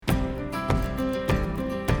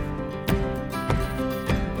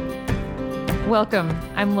Welcome.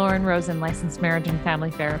 I'm Lauren Rosen, licensed marriage and family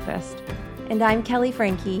therapist. And I'm Kelly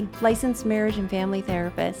Franke, licensed marriage and family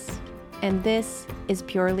therapist. And this is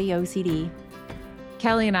Purely OCD.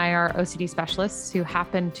 Kelly and I are OCD specialists who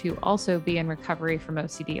happen to also be in recovery from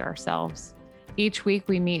OCD ourselves. Each week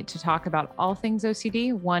we meet to talk about all things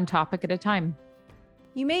OCD, one topic at a time.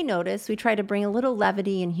 You may notice we try to bring a little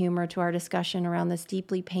levity and humor to our discussion around this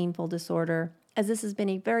deeply painful disorder, as this has been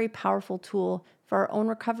a very powerful tool for our own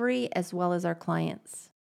recovery as well as our clients.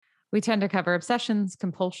 We tend to cover obsessions,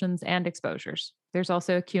 compulsions, and exposures. There's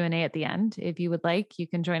also a Q&A at the end. If you would like, you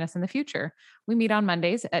can join us in the future. We meet on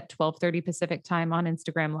Mondays at 12:30 Pacific time on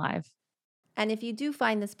Instagram Live. And if you do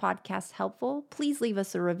find this podcast helpful, please leave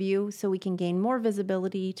us a review so we can gain more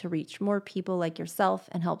visibility to reach more people like yourself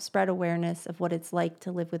and help spread awareness of what it's like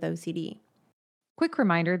to live with OCD. Quick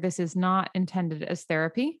reminder, this is not intended as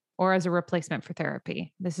therapy or as a replacement for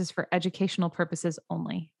therapy. This is for educational purposes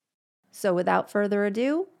only. So without further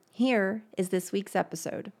ado, here is this week's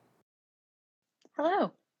episode.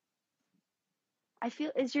 Hello.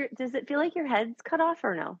 Does it feel like your head's cut off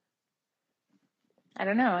or no? I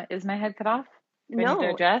don't know. Is my head cut off? No.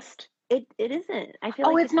 To adjust? It isn't. I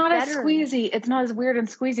feel like it's not as squeezy. It's not as weird and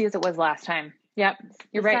squeezy as it was last time. Yep.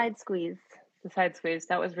 You're right. Side squeeze. The side squeeze.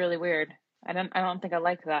 That was really weird. I don't think I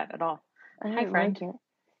liked that at all. Hi, friend. Like it.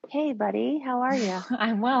 Hey, buddy. How are you?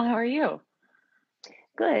 I'm well. How are you?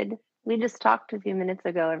 Good. We just talked a few minutes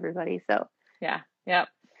ago, everybody. So yeah. Yep.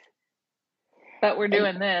 But we're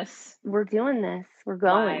doing this. We're doing this. We're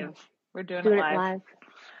going. Live. We're doing it live.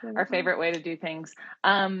 Live. Our favorite way to do things.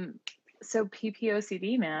 So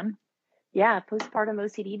PPOCD, man. Yeah, postpartum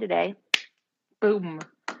OCD today. Boom.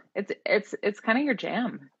 It's kind of your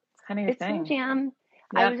jam. It's kind of your thing. It's my jam.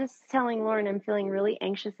 Yep. I was just telling Lauren I'm feeling really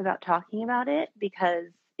anxious about talking about it because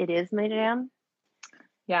it is my jam.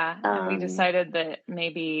 Yeah, and we decided that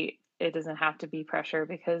maybe it doesn't have to be pressure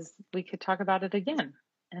because we could talk about it again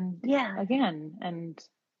and again and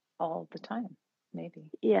all the time, maybe.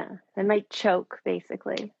 Yeah, I might choke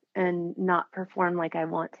basically and not perform like I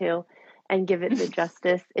want to and give it the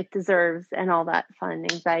justice it deserves and all that fun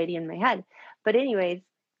anxiety in my head. But anyways,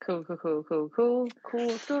 cool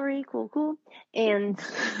story, cool. And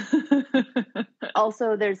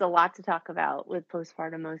also there's a lot to talk about with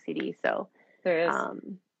postpartum OCD. So there is.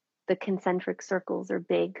 The concentric circles are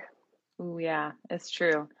big. Oh yeah, it's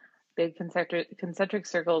true. Big concentric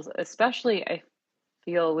circles, especially I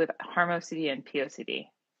feel with harm OCD and POCD.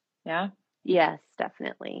 Yeah? Yes,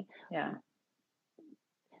 definitely. Yeah.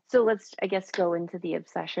 So let's, I guess, go into the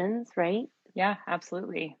obsessions, right? Yeah,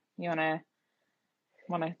 absolutely. You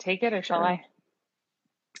want to take it or shall I?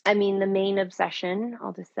 I mean, the main obsession,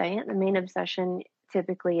 I'll just say it. The main obsession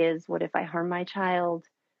typically is what if I harm my child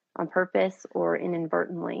on purpose or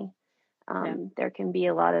inadvertently? There can be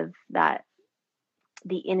a lot of that,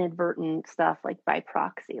 the inadvertent stuff, like by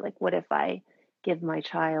proxy. Like, what if I give my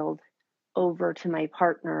child over to my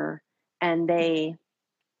partner and they,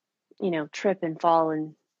 trip and fall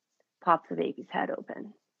and pop the baby's head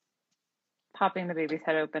open? Popping the baby's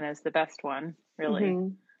head open is the best one, really. Mm-hmm.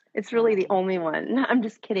 It's really the only one. I'm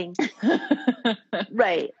just kidding.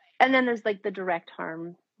 Right. And then there's like the direct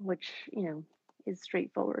harm, which, is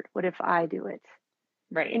straightforward. What if I do it?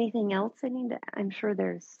 Right. Anything else I'm sure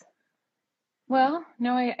there's. Well,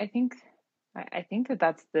 no, I think that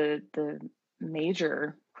that's the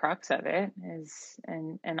major crux of it is,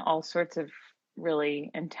 and all sorts of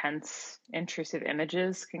really intense, intrusive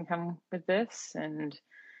images can come with this. And,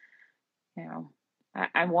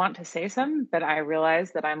 I want to say some, but I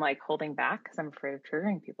realize that I'm like holding back because I'm afraid of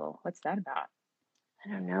triggering people. What's that about? I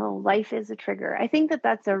don't know. Life is a trigger. I think that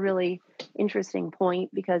that's a really interesting point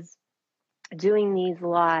because doing these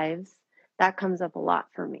lives, that comes up a lot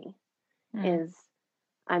for me, is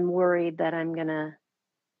I'm worried that I'm going to,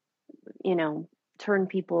 turn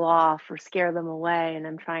people off or scare them away. And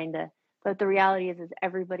I'm trying to, but the reality is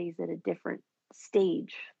everybody's at a different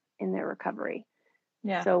stage in their recovery.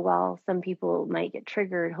 Yeah. So while some people might get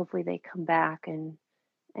triggered, hopefully they come back and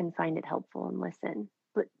find it helpful and listen.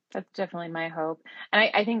 But that's definitely my hope. And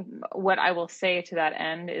I think what I will say to that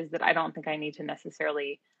end is that I don't think I need to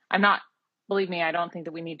necessarily, believe me, I don't think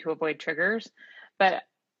that we need to avoid triggers. But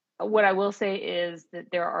what I will say is that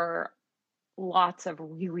there are lots of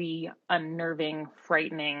really unnerving,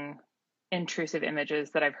 frightening, intrusive images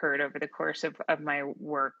that I've heard over the course of my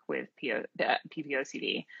work with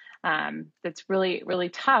PPOCD. That's really, really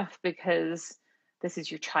tough because this is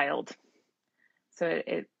your child. So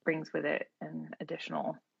it brings with it an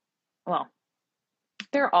additional,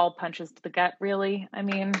 they're all punches to the gut, really. I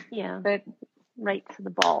mean, yeah, but right to the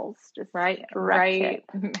balls, just right,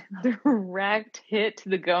 direct hit. Direct hit to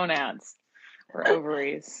the gonads. or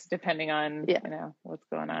ovaries, depending on, Yeah. what's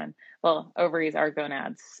going on. Well, ovaries are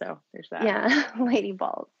gonads. So there's that. Yeah. Lady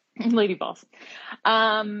balls. Lady balls.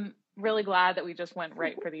 Really glad that we just went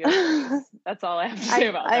right for the ovaries. That's all I have to say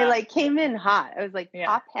about that. I like came in hot. I was like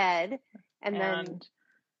top head, and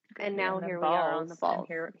now here we are on the balls.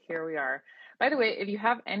 And here we are. By the way, if you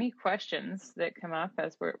have any questions that come up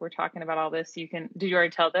as we're talking about all this, you can. Did you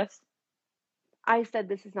already tell this? I said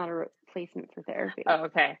this is not a replacement for therapy. Oh,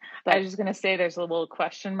 okay. But I was just going to say there's a little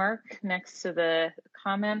question mark next to the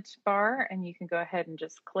comment bar, and you can go ahead and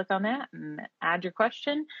just click on that and add your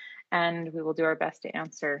question, and we will do our best to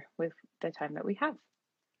answer with the time that we have.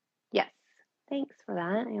 Yes. Thanks for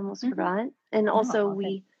that. I almost forgot. And also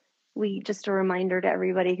we just a reminder to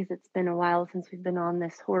everybody, because it's been a while since we've been on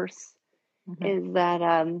this horse, is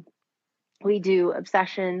that we do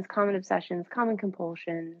obsessions, common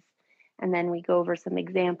compulsions, and then we go over some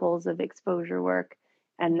examples of exposure work.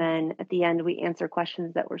 And then at the end, we answer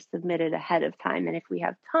questions that were submitted ahead of time. And if we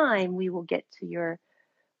have time, we will get to your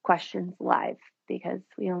questions live, because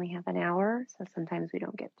we only have an hour. So sometimes we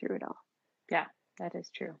don't get through it all. Yeah, that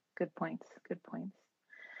is true. Good points.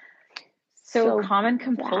 So common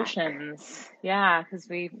compulsions. Yeah, because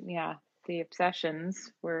the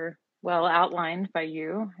obsessions were well outlined by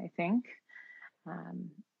you, I think.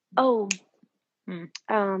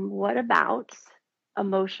 What about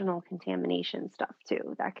emotional contamination stuff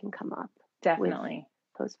too? That can come up. Definitely.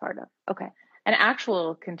 Postpartum. Okay. And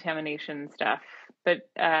actual contamination stuff. But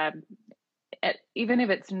even if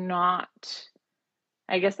it's not,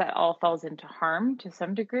 I guess that all falls into harm to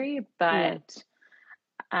some degree. But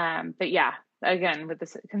yeah, again, with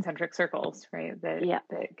the concentric circles, right? The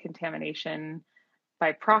contamination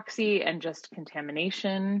by proxy and just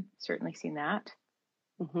contamination, certainly seen that.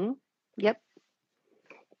 Yep.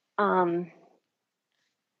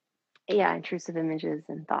 Intrusive images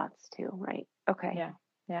and thoughts too, right? Okay.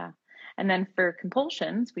 Yeah. And then for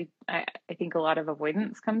compulsions, I think a lot of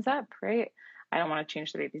avoidance comes up, right? I don't want to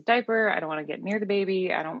change the baby's diaper. I don't want to get near the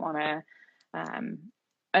baby. I don't want to,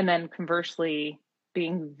 and then conversely,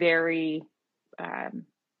 being very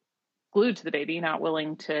glued to the baby, not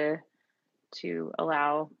willing to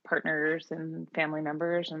allow partners and family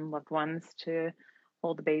members and loved ones to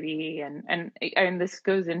hold the baby. And this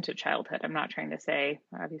goes into childhood. I'm not trying to say,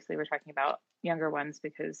 obviously we're talking about younger ones,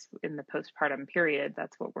 because in the postpartum period,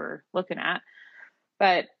 that's what we're looking at.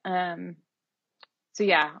 But so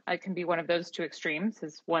yeah, it can be one of those two extremes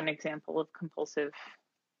is one example of compulsive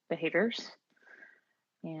behaviors.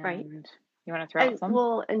 And right. You want to throw out some?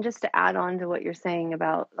 Well, and just to add on to what you're saying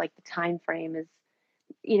about like the time frame is,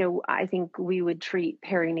 I think we would treat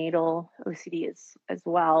perinatal OCD as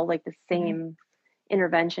well, like the same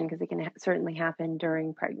intervention, because it can certainly happen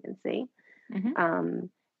during pregnancy.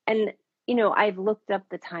 And I've looked up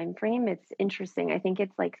the time frame. It's interesting. I think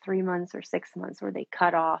it's like 3 months or 6 months where they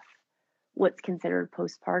cut off what's considered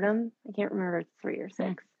postpartum. I can't remember if it's 3 or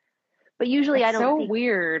 6. But usually I don't. So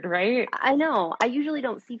weird, right? I know. I usually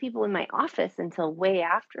don't see people in my office until way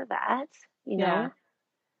after that. Yeah.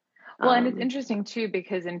 Well, and it's interesting too,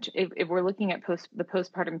 because if we're looking at the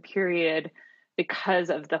postpartum period, because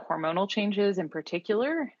of the hormonal changes in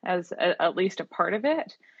particular, as at least a part of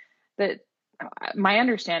it, that my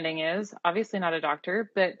understanding is, obviously not a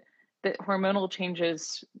doctor, but that hormonal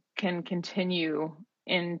changes can continue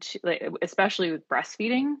into, like, especially with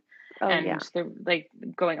breastfeeding. Like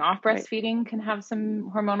going off breastfeeding can have some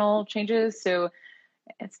hormonal changes. So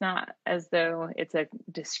it's not as though it's a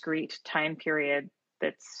discrete time period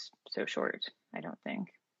that's so short, I don't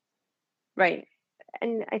think. Right.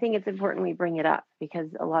 And I think it's important we bring it up,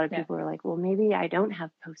 because a lot of people are like, well, maybe I don't have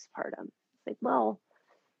postpartum. It's like, well,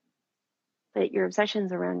 but your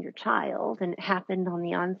obsession's around your child, and it happened on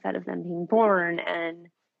the onset of them being born. And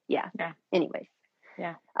anyways.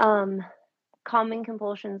 Yeah. Common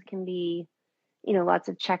compulsions can be, lots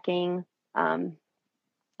of checking,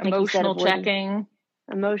 emotional checking,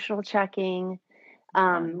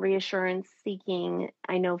 reassurance seeking.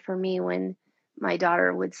 I know for me, when my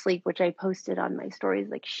daughter would sleep, which I posted on my stories,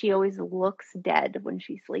 like she always looks dead when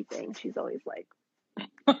she's sleeping. She's always like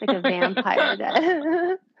a vampire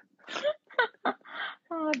dead.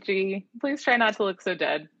 Oh, gee, please try not to look so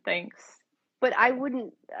dead. Thanks. But I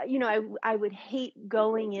wouldn't, I would hate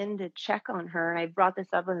going in to check on her. I brought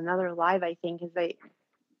this up in another live, I think,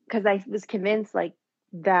 because I was convinced like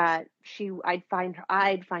that I'd find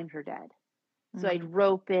her dead. So I'd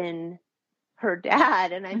rope in her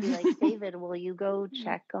dad, and I'd be like, David, will you go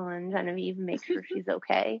check on Genevieve and make sure she's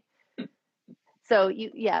okay? So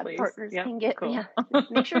Please. Partners can get,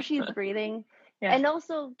 make sure she's breathing. Yeah. And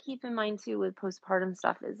also keep in mind too with postpartum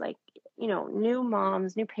stuff is like, new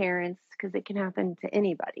moms, new parents, because it can happen to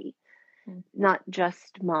anybody, not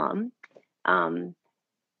just mom,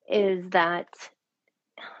 is that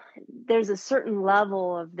there's a certain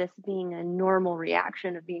level of this being a normal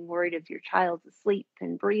reaction of being worried if your child's asleep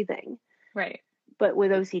and breathing. Right. But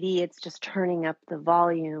with OCD, it's just turning up the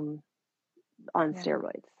volume on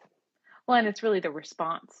steroids. Well, and it's really the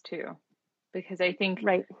response too, because I think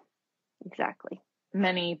right, exactly.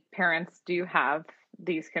 Many parents do have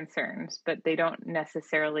these concerns, but they don't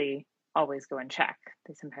necessarily always go and check.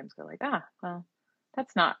 They sometimes go like, well,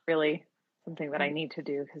 that's not really something that I need to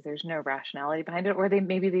do because there's no rationality behind it. Or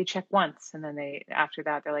maybe they check once and then after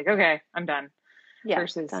that, they're like, okay, I'm done. Yeah,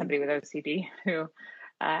 versus somebody with OCD who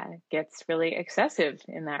gets really excessive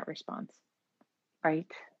in that response. Right.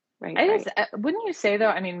 I guess, wouldn't you say though,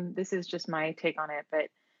 I mean, this is just my take on it, but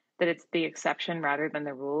that it's the exception rather than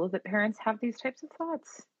the rule that parents have these types of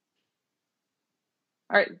thoughts?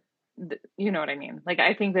 Or, you know what I mean? Like,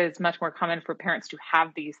 I think that it's much more common for parents to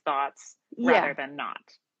have these thoughts rather than not.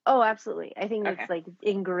 Oh, absolutely. I think it's like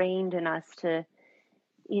ingrained in us to,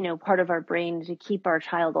 part of our brain to keep our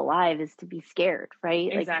child alive is to be scared,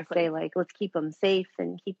 right? Exactly. Like to say like, let's keep them safe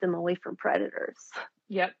and keep them away from predators.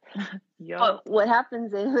 Yep. But what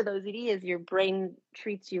happens with OCD is your brain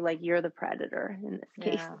treats you like you're the predator in this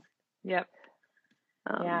case. Yep.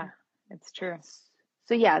 It's true.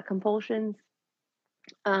 So compulsions.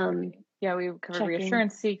 We covered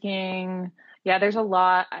reassurance seeking. Yeah, there's a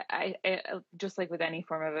lot. I just like with any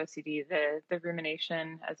form of OCD, the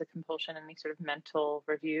rumination as a compulsion, any sort of mental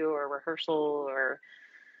review or rehearsal or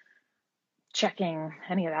checking,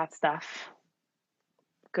 any of that stuff.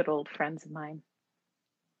 Good old friends of mine.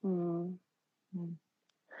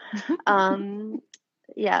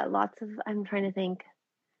 Lots of, I'm trying to think,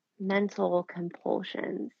 mental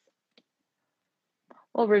compulsions.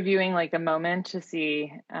 Well, reviewing like a moment to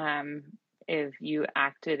see if you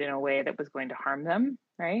acted in a way that was going to harm them,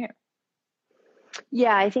 right?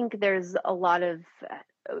 Yeah, I think there's a lot of,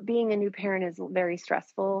 being a new parent is very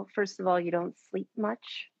stressful. First of all, you don't sleep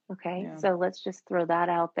much. Okay. Yeah. So let's just throw that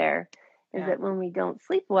out there. Is that when we don't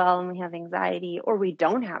sleep well and we have anxiety, or we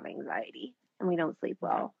don't have anxiety and we don't sleep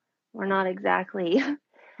well, we're not exactly.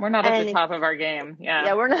 We're not at the top of our game. Yeah.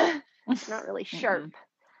 Yeah, we're not really sharp.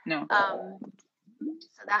 No. So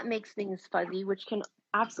that makes things fuzzy, which can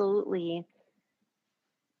absolutely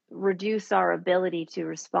reduce our ability to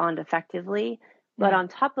respond effectively. But on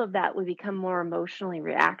top of that, we become more emotionally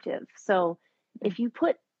reactive. So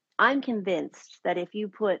I'm convinced that if you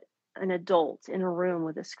put an adult in a room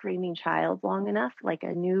with a screaming child long enough, like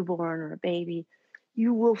a newborn or a baby,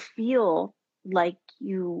 you will feel like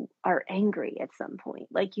you are angry at some point,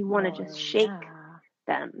 like you want to just shake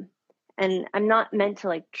them. And I'm not meant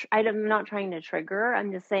to I'm not trying to trigger.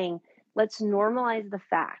 I'm just saying, let's normalize the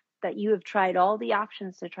fact that you have tried all the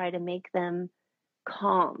options to try to make them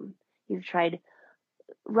calm. You've tried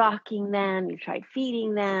rocking them. You've tried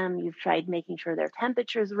feeding them. You've tried making sure their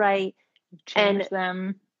temperature's right. Change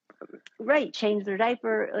them. Right. Change their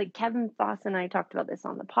diaper. Like Kevin Foss and I talked about this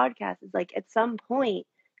on the podcast. It's like at some point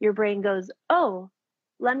your brain goes, oh,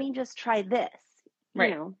 let me just try this.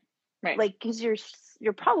 Right. You know, right. Like, because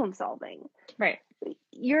you're problem solving. Right.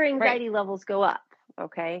 Your anxiety levels go up.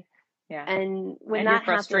 Okay. Yeah. And when your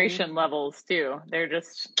frustration levels too, they're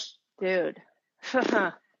just, dude.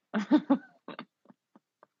 Next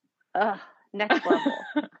level.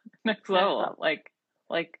 Next level. Like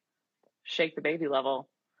shake the baby level.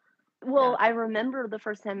 Well, I remember the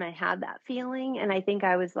first time I had that feeling, and I think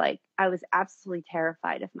I was absolutely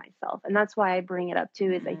terrified of myself. And that's why I bring it up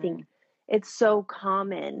too, is I think it's so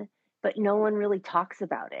common, but no one really talks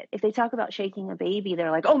about it. If they talk about shaking a baby, they're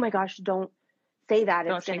like, oh my gosh, don't say that.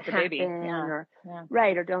 Don't it's going shake to the baby. Or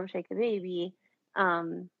don't shake the baby.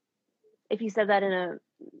 If you said that in a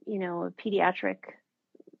pediatric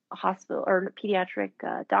hospital or a pediatric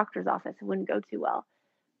doctor's office, it wouldn't go too well.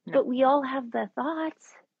 No. But we all have the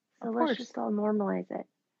thoughts. So let's just all normalize it.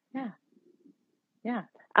 Yeah. Yeah.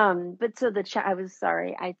 But so I was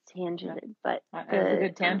sorry, I tangented, but it was a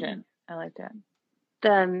good tangent. I liked it.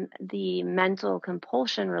 The mental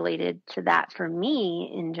compulsion related to that for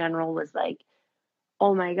me in general was like,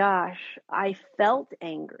 oh my gosh, I felt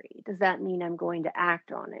angry. Does that mean I'm going to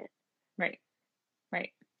act on it? Right.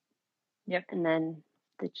 Right. Yep. And then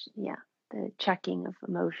the checking of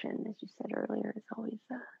emotion, as you said earlier, is always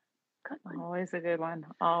a good one. Always a good one.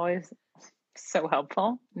 Always so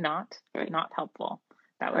helpful. Not helpful.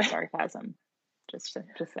 That was sarcasm. Just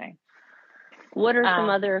saying. What are some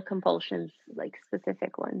other compulsions, like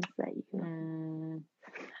specific ones that you?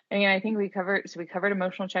 I mean, I think we covered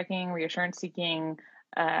emotional checking, reassurance seeking,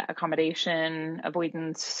 accommodation,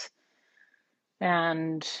 avoidance,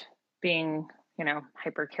 and being,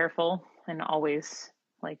 hyper careful and always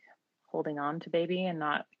like holding on to baby and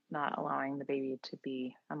not allowing the baby to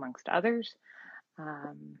be amongst others.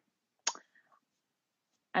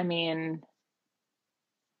 I mean, I'm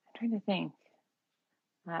trying to think.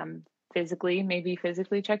 Maybe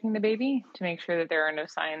physically checking the baby to make sure that there are no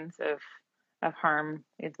signs of harm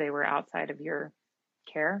if they were outside of your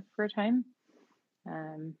care for a time.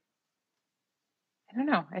 I don't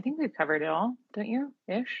know. I think we've covered it all, don't you?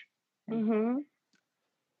 Ish. Mm-hmm.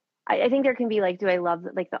 I think there can be like, do I love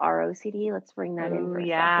like the ROCD? Let's bring that in for a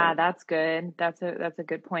second. That's good. That's a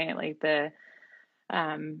good point. Like the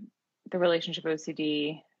relationship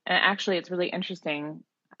OCD. And actually, it's really interesting.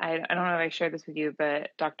 I don't know if I shared this with you, but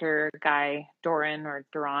Dr. Guy Doran or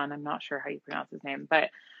Duran, I'm not sure how you pronounce his name, but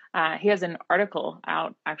he has an article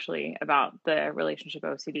out actually about the relationship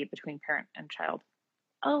OCD between parent and child.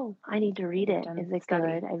 Oh, I need to read it. Is it good?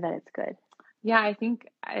 I bet it's good. Yeah, I think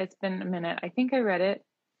it's been a minute. I think I read it.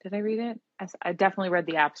 Did I read it? I definitely read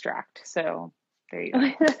the abstract. So there you go.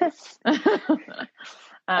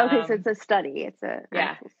 Okay, so it's a study. It's an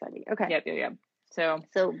actual study. Okay. Yep.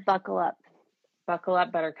 So buckle up. Buckle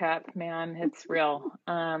up, Buttercup, man, it's real.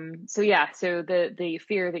 So the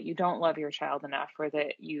fear that you don't love your child enough, or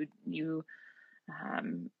that you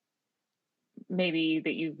maybe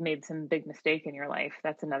that you've made some big mistake in your life.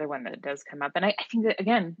 That's another one that does come up. And I think that,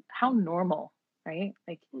 again, how normal, right?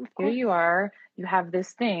 Like here you are, you have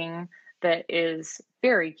this thing that is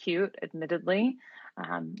very cute, admittedly,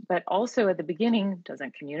 but also at the beginning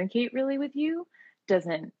doesn't communicate really with you.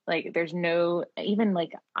 Doesn't like there's no even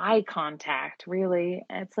like eye contact really.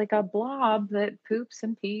 It's like a blob that poops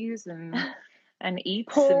and pees and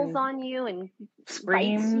eats, pulls on you and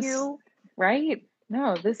screams bites you. Right?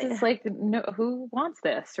 No, this is like, no, who wants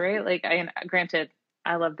this, right? Like, granted,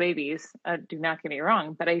 I love babies. Do not get me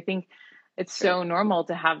wrong, but I think it's so normal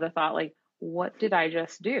to have the thought, like, what did I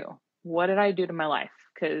just do? What did I do to my life?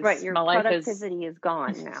 Because your my life productivity is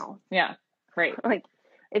gone now. Yeah, right. Like,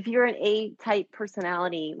 if you're an A-type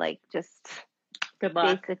personality, like, just good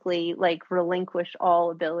luck. Basically, like, relinquish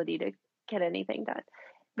all ability to get anything done.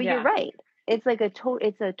 But you're right. It's like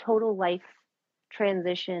it's a total life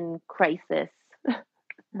transition crisis.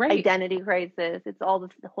 Right. Identity crisis. It's all the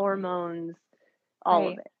hormones, all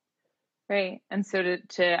of it. Right. And so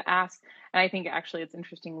to ask, and I think actually it's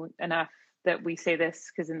interesting enough that we say this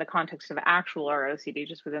because in the context of actual ROCD,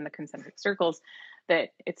 just within the concentric circles,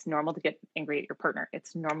 that it's normal to get angry at your partner.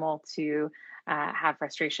 It's normal to have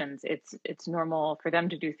frustrations. It's normal for them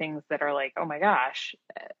to do things that are like, oh my gosh.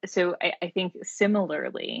 So I think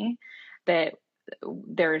similarly that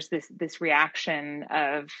there's this reaction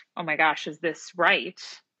of, oh my gosh, is this right?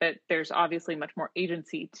 But there's obviously much more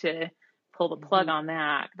agency to pull the plug on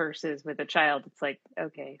that versus with a child. It's like,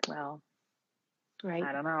 okay, well, right.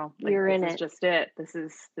 I don't know. Like, You're in it. This is just it.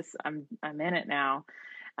 This I'm in it now.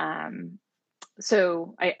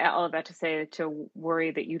 So all of that to say, to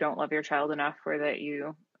worry that you don't love your child enough, or that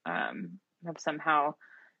you have somehow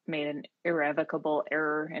made an irrevocable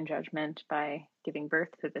error in judgment by giving birth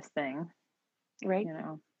to this thing. Right.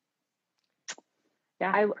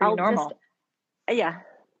 Yeah. Pretty normal.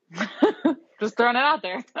 Just throwing it out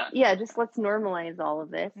there. Just let's normalize all of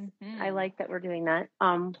this. Mm-hmm. I like that we're doing that.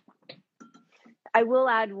 I will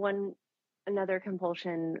add another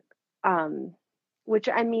compulsion, which,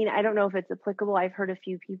 I mean, I don't know if it's applicable. I've heard a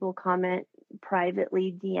few people comment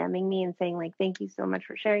privately, DMing me and saying, like, thank you so much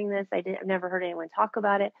for sharing this. I've never heard anyone talk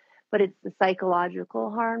about it, but it's the psychological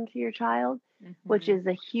harm to your child, mm-hmm. which is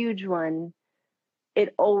a huge one.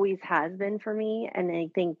 It always has been for me. And I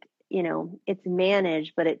think, it's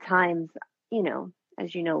managed, but at times,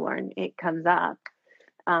 as you know, Lauren, it comes up.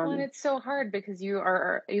 Well, and it's so hard because you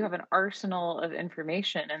have an arsenal of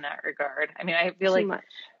information in that regard. I mean, I feel like,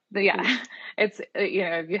 it's,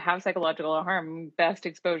 if you have psychological harm, best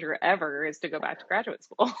exposure ever is to go back to graduate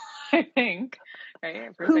school, I think,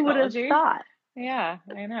 right? For Who would have thought? Yeah,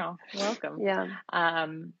 I know. Welcome. Yeah.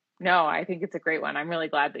 No, I think it's a great one. I'm really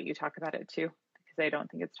glad that you talk about it too, because I don't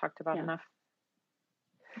think it's talked about enough.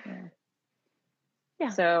 Yeah.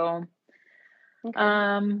 So,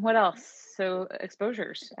 what else? So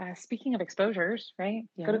exposures. Speaking of exposures, right?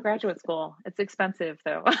 Yeah. Go to graduate school. It's expensive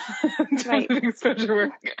though. Right. Exposure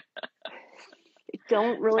work.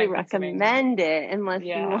 Don't really recommend it unless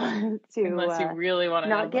you want to. Unless you really want to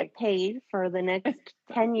not get paid for the next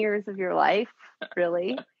 10 years of your life.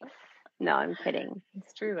 Really? No, I'm kidding.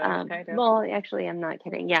 It's true though. Kind of. Well, actually, I'm not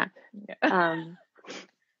kidding. Yeah.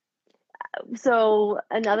 So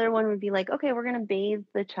another one would be like, okay, we're going to bathe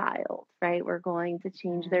the child, right? We're going to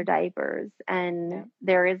change their diapers. And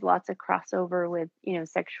there is lots of crossover with,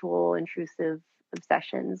 sexual intrusive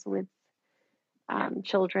obsessions with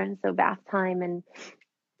children. So bath time and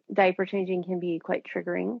diaper changing can be quite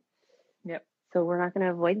triggering. Yep. So we're not going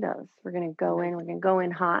to avoid those. We're going to go in. We're going to go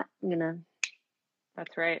in hot.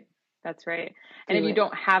 That's right. That's right. And if you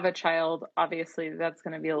don't have a child, obviously that's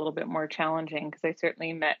going to be a little bit more challenging, because I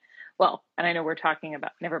certainly met, and I know we're talking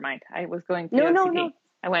about, never mind. I was going through OCD. No.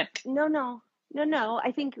 I went. No.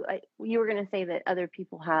 I think you were going to say that other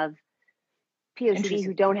people have POCD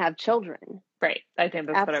who don't have children. Right. I think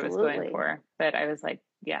that's Absolutely. what I was going for. But I was like,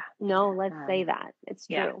 yeah. No, let's say that. It's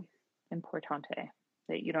true. Yeah. Importante.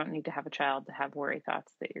 That you don't need to have a child to have worry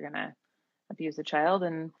thoughts that you're going to abuse a child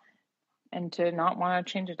and to not want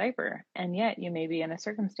to change a diaper. And yet you may be in a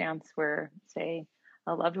circumstance where, say,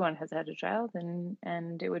 a loved one has had a child, and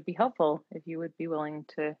it would be helpful if you would be willing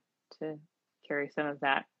to carry some of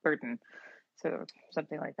that burden. So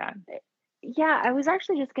something like that. Yeah, I was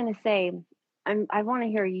actually just going to say, I want to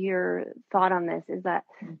hear your thought on this, is that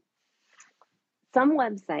some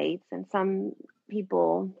websites and some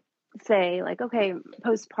people say, like, okay,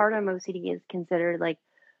 postpartum OCD is considered like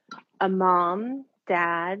a mom,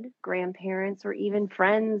 dad, grandparents, or even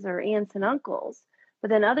friends or aunts and uncles. But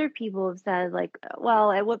then other people have said, like,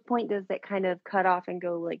 well, at what point does it kind of cut off and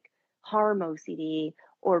go like harm OCD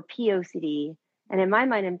or POCD? And in my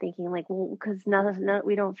mind, I'm thinking like, well, because none,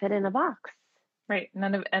 we don't fit in a box. Right.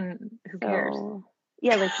 And who cares?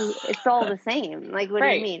 Yeah, like it's all the same. Like, what do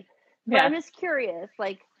you mean? But I'm just curious,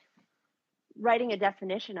 like, writing a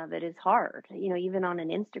definition of it is hard, even on an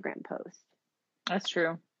Instagram post. That's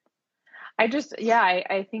true. I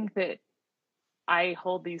think that I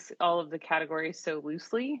hold all of the categories so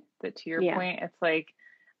loosely that, to your point, it's like,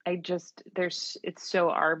 it's so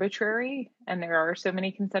arbitrary, and there are so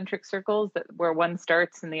many concentric circles that where one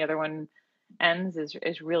starts and the other one ends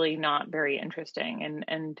is really not very interesting.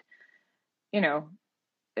 And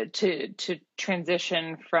to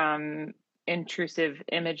transition from intrusive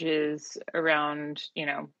images around,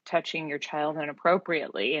 touching your child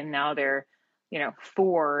inappropriately, and now they're,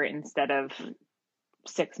 4 instead of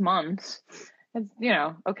 6 months. It's,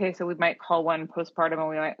 okay, so we might call one postpartum and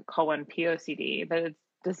we might call one POCD, but it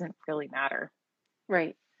doesn't really matter.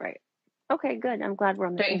 Right. Okay, good. I'm glad we're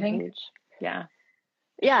on the same page. Yeah.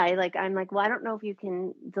 Yeah, I'm like, well, I don't know if you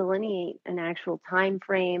can delineate an actual time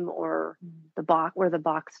frame or the box, where the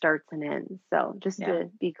box starts and ends. So just to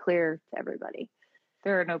be clear to everybody,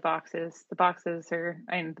 there are no boxes. The boxes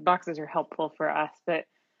are helpful for us,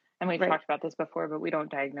 and we've talked about this before, but we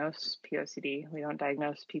don't diagnose POCD. We don't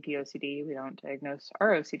diagnose PPOCD. We don't diagnose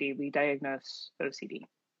ROCD. We diagnose OCD.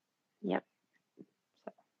 Yep.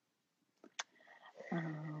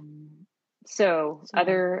 So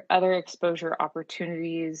other exposure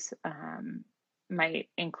opportunities might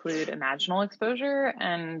include imaginal exposure,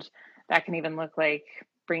 and that can even look like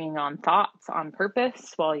bringing on thoughts on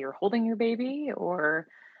purpose while you're holding your baby, or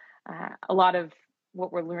a lot of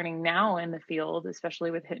what we're learning now in the field,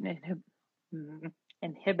 especially with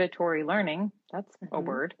inhibitory learning. That's a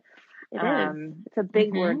word. It is. It's a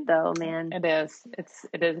big word, though, man. It is.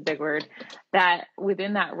 It is a big word. That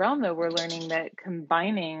within that realm, though, we're learning that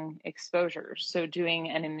combining exposures, so doing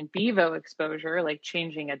an in vivo exposure, like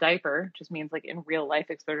changing a diaper, just means like in real life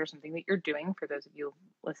exposure, something that you're doing, for those of you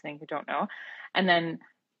listening who don't know, and then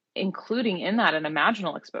including in that an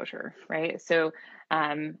imaginal exposure, right? So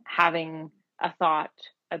having a thought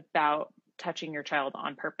about touching your child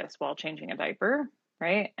on purpose while changing a diaper,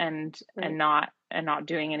 right? And not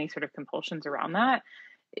doing any sort of compulsions around that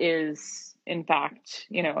is, in fact,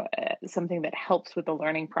 something that helps with the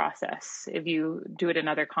learning process if you do it in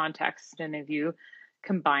other contexts and if you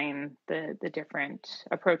combine the different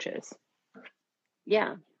approaches.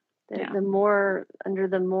 The more, under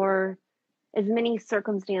the more, as many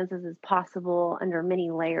circumstances as possible, under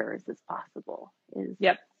many layers as possible, is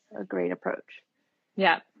a great approach.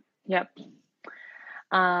 Yep.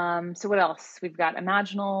 So what else? We've got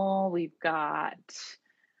imaginal, we've got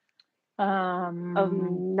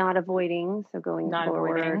not avoiding, so going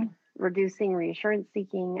forward, reducing reassurance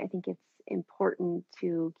seeking. I think it's important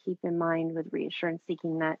to keep in mind with reassurance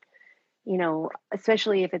seeking that,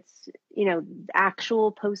 especially if it's,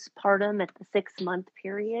 actual postpartum at the 6-month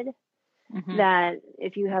period, that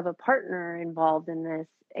if you have a partner involved in this,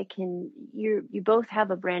 you both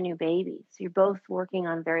have a brand new baby. So you're both working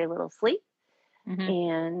on very little sleep.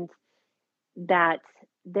 And that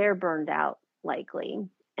they're burned out likely,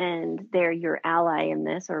 and they're your ally in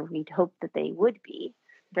this, or we'd hope that they would be.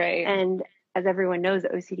 Right. And as everyone knows,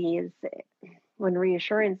 OCD is, when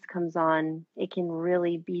reassurance comes on, it can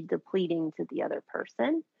really be depleting to the other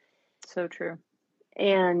person. So true.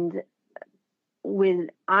 And when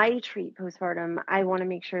I treat postpartum, I want to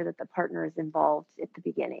make sure that the partner is involved at the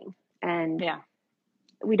beginning. And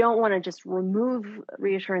we don't want to just remove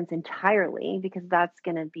reassurance entirely, because that's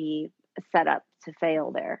going to be a setup to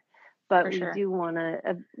fail there. But we do want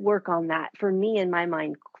to work on that. For me, in my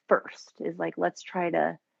mind, first is like, let's try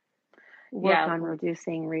to work on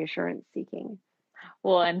reducing reassurance seeking.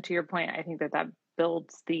 Well, and to your point, I think that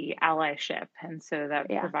builds the allyship, and so that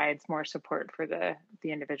provides more support for the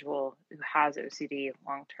individual who has OCD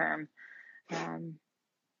long term. I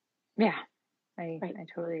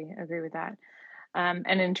totally agree with that.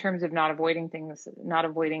 And in terms of not avoiding things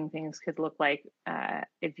could look like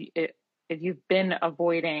if you've been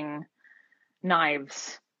avoiding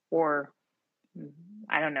knives or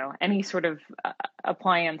I don't know, any sort of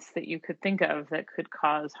appliance that you could think of that could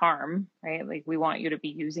cause harm, right? Like we want you to be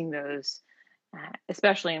using those,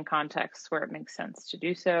 especially in contexts where it makes sense to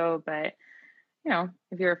do so. But,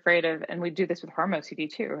 if you're afraid of, and we do this with harm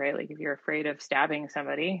OCD too, right? Like if you're afraid of stabbing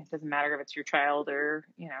somebody, it doesn't matter if it's your child or,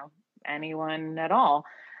 anyone at all,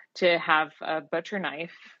 to have a butcher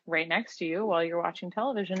knife right next to you while you're watching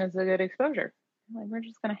television is a good exposure. Like we're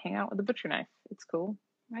just going to hang out with the butcher knife. It's cool,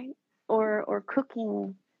 right? Or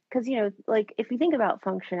cooking, because like if you think about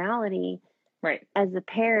functionality, right, as a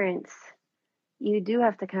parent, you do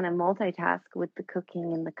have to kind of multitask with the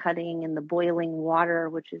cooking and the cutting and the boiling water,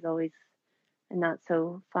 which is always a not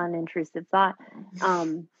so fun, intrusive thought.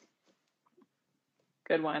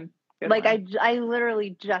 Good one. I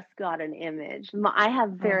literally just got an image. I have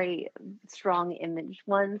very strong image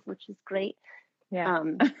ones, which is great. Yeah.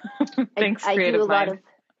 Thanks, I do a lot of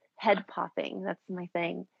head popping. That's my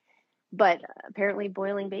thing. But apparently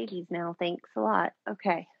boiling babies now. Thanks a lot.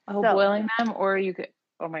 Okay. Oh, so, boiling them, or you could,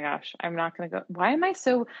 oh my gosh, I'm not going to go. Why am I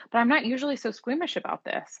but I'm not usually so squeamish about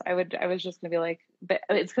this. I was just going to be like, but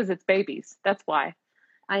it's because it's babies. That's why.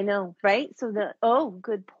 I know, right? So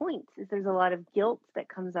good point, is there's a lot of guilt that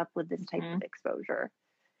comes up with this type of exposure.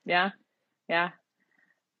 Yeah. Yeah.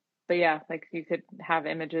 But yeah, like you could have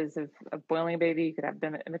images of boiling a baby. You could have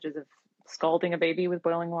images of scalding a baby with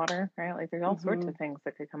boiling water, right? Like there's all sorts of things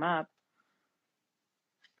that could come up.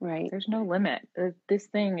 Right. There's no limit. This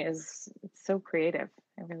thing it's so creative.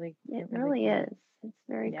 It really is. It's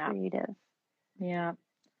very creative. Yeah.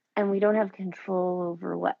 And we don't have control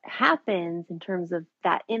over what happens in terms of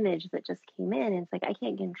that image that just came in. It's like, I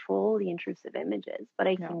can't control the intrusive images, but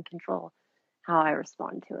I can control how I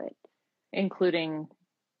respond to it. Including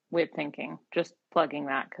with thinking, just plugging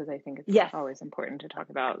that, because I think it's always important to talk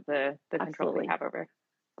about the control we have over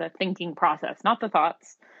the thinking process, not the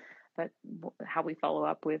thoughts, but how we follow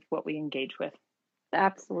up with what we engage with.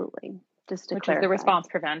 Absolutely. Just to which clarify. Is the response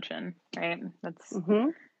prevention, right? That's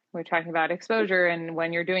we're talking about exposure, and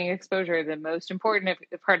when you're doing exposure, the most important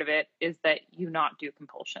part of it is that you not do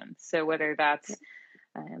compulsion. So whether that's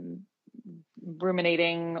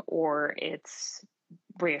ruminating, or it's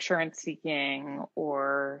reassurance seeking,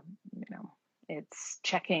 or it's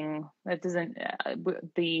checking, that doesn't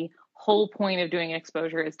the whole point of doing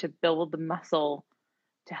exposure is to build the muscle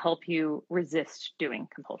to help you resist doing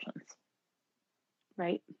compulsions,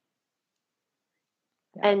 right?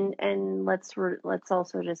 Yeah. And let's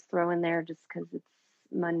also just throw in there, just because it's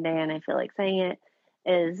Monday and I feel like saying it,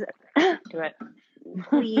 is do it.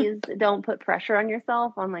 Please don't put pressure on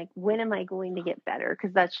yourself on like, when am I going to get better?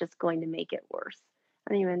 Because that's just going to make it worse.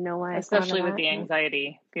 I don't even know why. Especially with the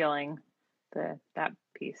anxiety feeling, that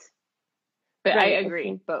piece. But I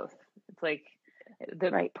agree, both. It's like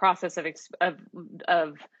the process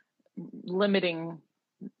of limiting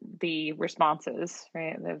the responses,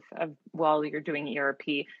 right, of while you're doing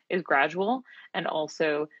ERP is gradual. And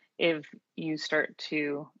also, if you start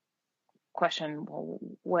to question, well,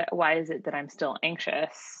 why is it that I'm still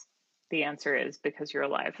anxious? The answer is because you're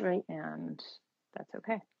alive, right? And that's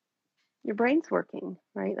okay. Your brain's working,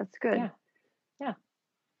 right? That's good. Yeah.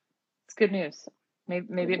 It's good news.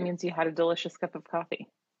 Maybe it means you had a delicious cup of coffee.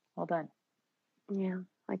 Well done. Yeah,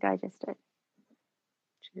 like I just did.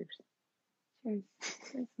 Cheers. Cheers.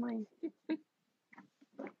 It's mine.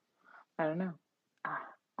 I don't know.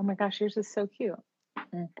 Oh my gosh, yours is so cute.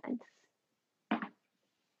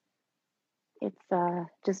 It's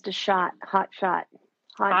just a hot shot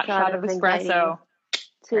of espresso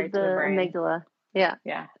to the amygdala. Yeah.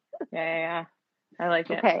 I like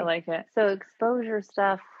it. Okay. I like it. So exposure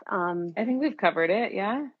stuff. I think we've covered it.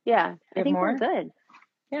 Yeah. Yeah. I think we're good.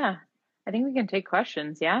 Yeah. I think we can take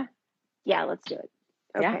questions. Yeah. Yeah. Let's do it.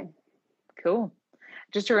 Okay. Yeah. Cool.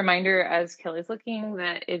 just a reminder, as Kelly's looking,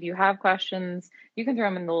 that if you have questions, you can throw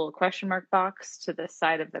them in the little question mark box to the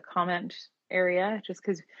side of the comment area, just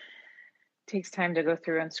because it takes time to go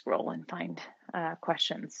through and scroll and find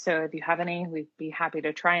questions. So if you have any, we'd be happy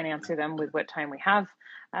to try and answer them with what time we have.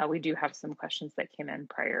 We do have some questions that came in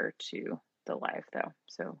prior to the live, though.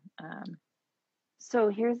 So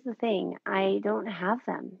here's the thing. I don't have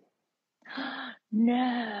them.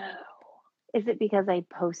 No. Is it because I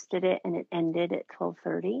posted it and it ended at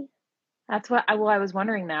 12:30? That's what I was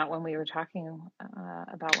wondering that when we were talking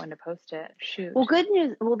about when to post it. Shoot. Well, good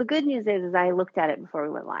news. Well, the good news is I looked at it before we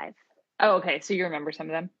went live. Oh, okay. So you remember some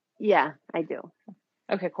of them? Yeah, I do.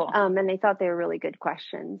 Okay, cool. And I thought they were really good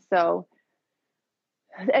questions. So,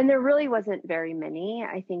 and there really wasn't very many.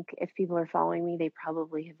 I think if people are following me, they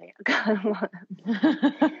probably have gotten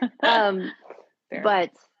one.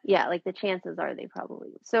 But yeah, like the chances are they probably.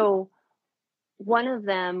 So one of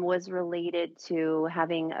them was related to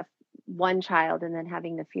having one child and then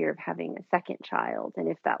having the fear of having a second child and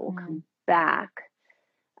if that will come back.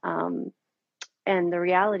 And the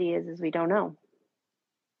reality is we don't know.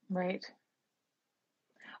 Right.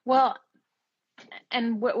 Well,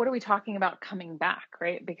 and what are we talking about coming back,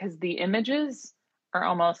 right? Because the images are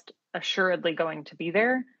almost assuredly going to be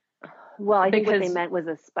there. Well, I think what they meant was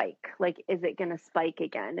a spike. Like, is it going to spike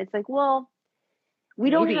again? It's like, well, we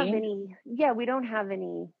don't have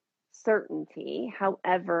any certainty.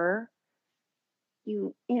 However,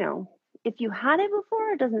 you know, if you had it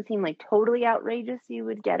before, it doesn't seem like totally outrageous you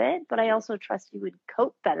would get it, but I also trust you would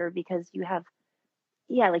cope better because you have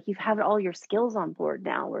all your skills on board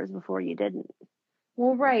now, whereas before you didn't.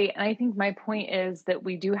 Well, right. And I think my point is that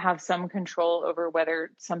we do have some control over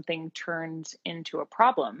whether something turns into a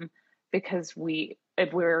problem because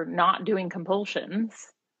if we're not doing compulsions,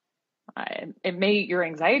 your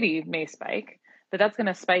anxiety may spike, but that's going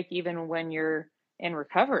to spike even when you're in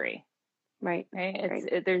recovery. Right.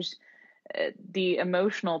 There's the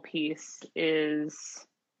emotional piece is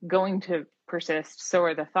going to persist. So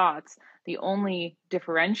are the thoughts. The only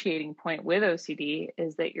differentiating point with OCD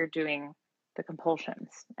is that you're doing the compulsions.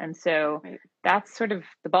 And so that's sort of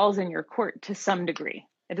the ball's in your court to some degree.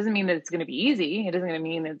 It doesn't mean that it's going to be easy. It doesn't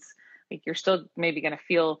mean it's like you're still maybe going to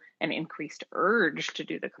feel an increased urge to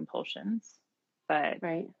do the compulsions. But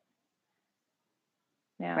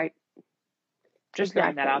just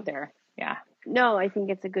throwing that out there. Yeah. No, I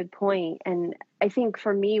think it's a good point. And I think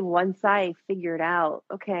for me, once I figured out,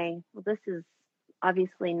 okay, well, this is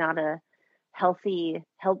obviously not a healthy,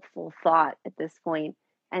 helpful thought at this point,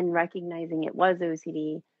 and recognizing it was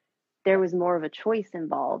OCD, there was more of a choice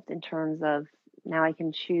involved in terms of now I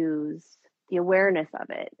can choose the awareness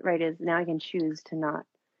of it, right? Is now I can choose to not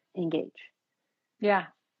engage. Yeah,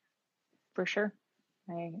 for sure.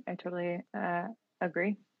 I totally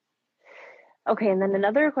agree. Okay, and then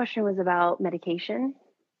another question was about medication,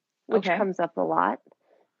 which comes up a lot.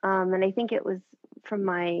 And I think it was from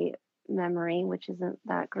my memory, which isn't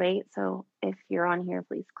that great. So if you're on here,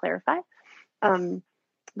 please clarify.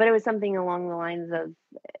 But it was something along the lines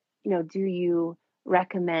of, do you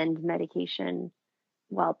recommend medication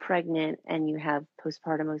while pregnant and you have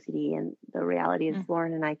postpartum OCD? And the reality is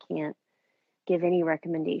Lauren and I can't give any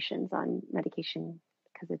recommendations on medication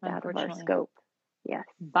because it's out of our scope. Yes.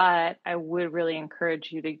 But I would really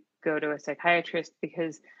encourage you to go to a psychiatrist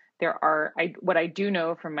because what I do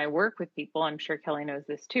know from my work with people, I'm sure Kelly knows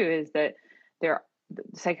this too, is that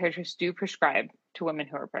psychiatrists do prescribe to women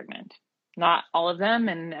who are pregnant. Not all of them,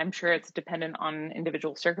 and I'm sure it's dependent on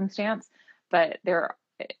individual circumstance, but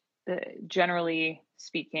generally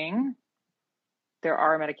speaking, there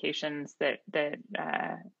are medications that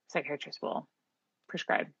psychiatrists will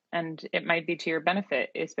prescribe, and it might be to your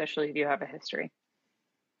benefit, especially if you have a history.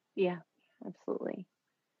 Yeah, absolutely.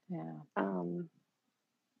 Yeah.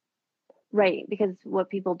 Right, because what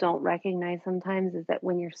people don't recognize sometimes is that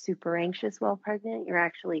when you're super anxious while pregnant, you're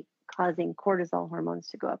actually causing cortisol hormones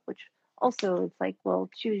to go up, which also it's like, well,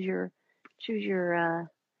 choose your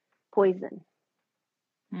poison.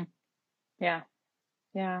 Yeah.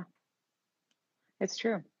 It's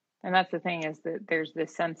true. And that's the thing is that there's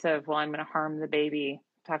this sense of, well, I'm going to harm the baby.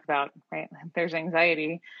 Talk about, right? There's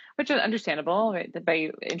anxiety, which is understandable, right?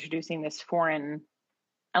 By introducing this foreign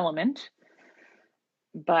element.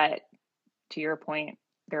 But to your point,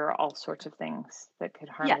 there are all sorts of things that could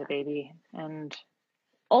harm the baby. And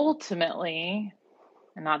ultimately,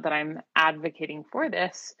 and not that I'm advocating for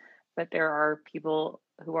this, but there are people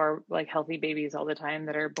who are like healthy babies all the time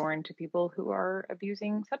that are born to people who are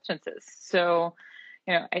abusing substances. So,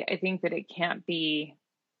 I think that it can't be,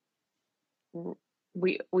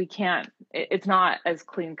 we can't, it's not as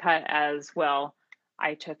clean cut as, well,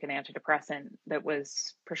 I took an antidepressant that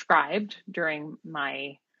was prescribed during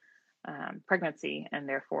my pregnancy, and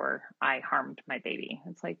therefore I harmed my baby.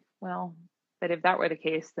 It's like, well, but if that were the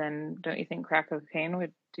case, then don't you think crack cocaine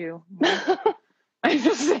would do more? I'm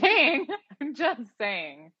just saying. I'm just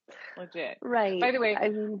saying. Legit. Right. By the way, I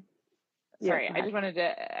mean, sorry, yeah, I just wanted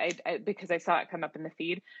to, because I saw it come up in the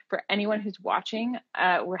feed. For anyone who's watching,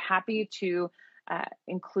 we're happy to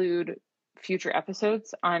include future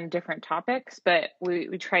episodes on different topics, but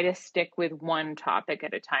we try to stick with one topic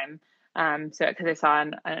at a time. So because I saw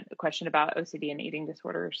a question about OCD and eating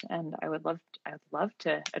disorders, and I would love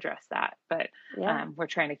to address that, but yeah, we're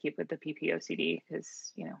trying to keep with the PPOCD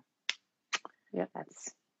because yeah,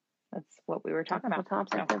 that's what we were talking that's about.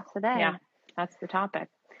 the topic So, of today. yeah, that's the topic.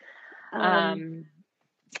 That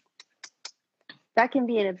can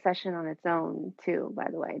be an obsession on its own too, by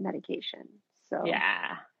the way, medication. So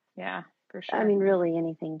yeah, for sure. I mean, really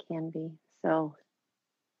anything can be. So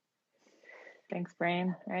thanks,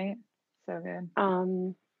 brain, right? So good.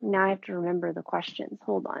 now I have to remember the questions.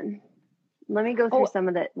 Hold on. Let me go through some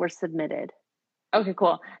of that were submitted. Okay,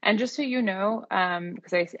 cool. And just so you know,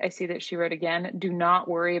 because I see that she wrote again, do not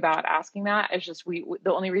worry about asking that. It's just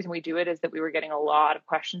the only reason we do it is that we were getting a lot of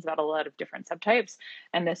questions about a lot of different subtypes.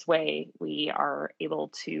 And this way we are able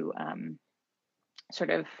to sort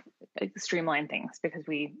of streamline things because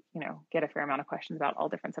we, get a fair amount of questions about all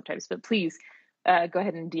different subtypes. But please go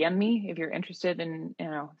ahead and DM me if you're interested in,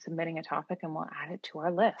 submitting a topic, and we'll add it to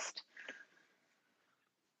our list.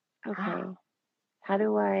 Okay. How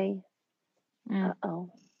do I...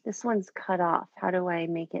 Uh-oh, this one's cut off. How do I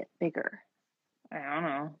make it bigger? I don't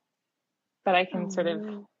know, but I can sort of.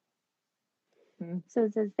 So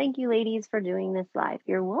it says, thank you ladies for doing this live.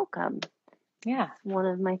 You're welcome. Yeah. It's one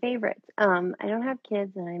of my favorites. I don't have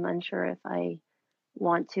kids and I'm unsure if I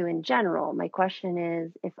want to in general. My question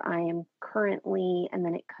is if I am currently, and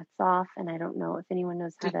then it cuts off and I don't know if anyone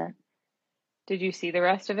knows how to. Did you see the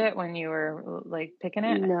rest of it when you were like picking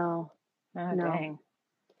it? No. Oh, no. Dang.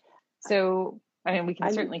 So, I mean, we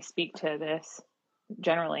can certainly speak to this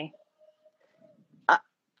generally.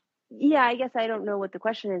 Yeah, I guess I don't know what the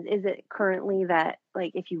question is. Is it currently that,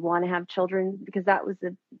 like, if you want to have children, because that was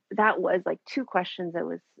like two questions that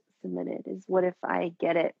was submitted, is what if I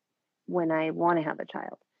get it when I want to have a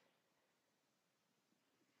child?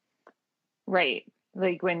 Right.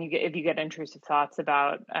 Like if you get intrusive thoughts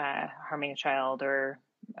about harming a child or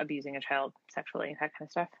abusing a child sexually, that kind of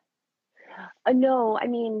stuff. No, I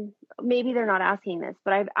mean, maybe they're not asking this,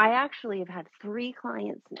 but I actually have had 3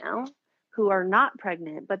 clients now who are not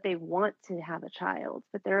pregnant, but they want to have a child,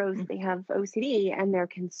 but they have OCD and they're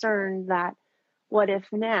concerned that what if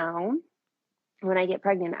now when I get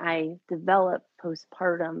pregnant, I develop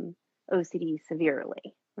postpartum OCD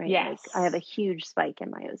severely, right? Yes. Like I have a huge spike in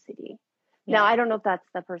my OCD. Yeah. Now, I don't know if that's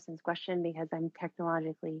the person's question because I'm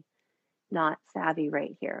technologically not savvy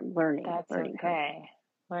right here. I'm learning. That's learning okay. Curve.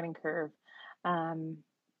 Learning curve.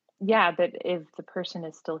 Yeah, but if the person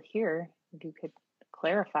is still here, if you could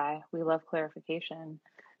clarify. We love clarification.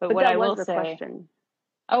 But what I will say, question.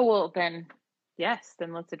 Oh, well, then yes,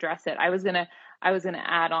 then let's address it. I was gonna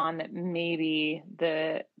add on that maybe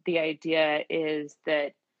the idea is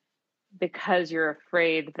that because you're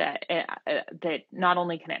afraid that that not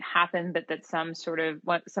only can it happen, but that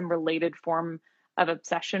some related form of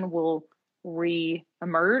obsession will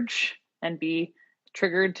re-emerge and be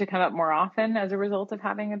triggered to come up more often as a result of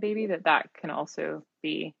having a baby, that can also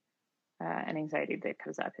be an anxiety that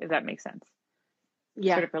comes up, if that makes sense.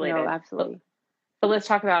 Yeah, sort of related. No, absolutely. But let's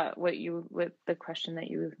talk about what the question that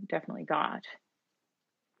you definitely got.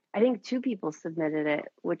 I think 2 people submitted it,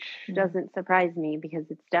 which doesn't surprise me because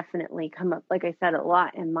it's definitely come up, like I said, a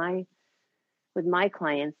lot with my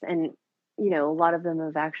clients. And, a lot of them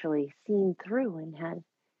have actually seen through and had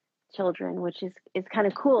children, which is kind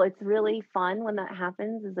of cool. It's really fun when that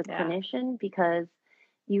happens as a clinician because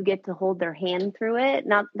you get to hold their hand through it.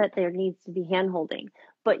 Not that there needs to be hand holding,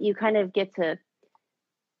 but you kind of get to,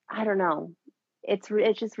 I don't know. It's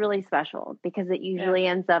just really special because it usually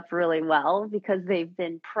ends up really well because they've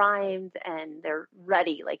been primed and they're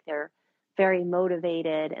ready. Like they're very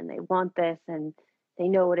motivated and they want this and they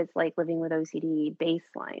know what it's like living with OCD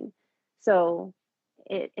baseline. So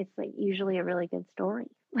it's like usually a really good story.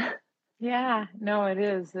 Yeah, no, it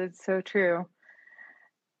is. It's so true.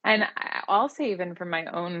 And I'll say, even from my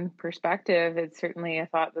own perspective, it's certainly a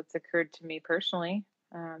thought that's occurred to me personally,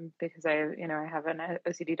 because I have an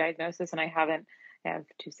OCD diagnosis, and I have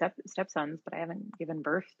 2 stepsons, but I haven't given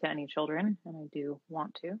birth to any children, and I do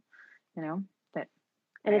want to, but.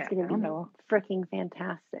 And it's going to be freaking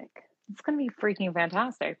fantastic. It's going to be freaking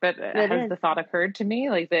fantastic. But has the thought occurred to me?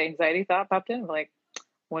 Like the anxiety thought popped in, like,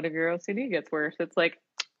 what if your OCD gets worse? It's like,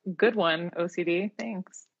 good one, OCD.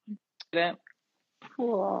 Thanks.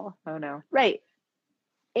 Cool. Oh no. Right.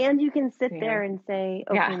 And you can sit Yeah. there and say,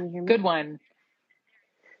 "Oh, Yeah. can you hear me?" Good one.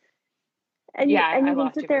 And Yeah, you I can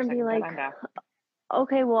lost sit you there for a and be second, but like, I'm back.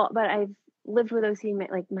 "Okay, well, but I've lived with OCD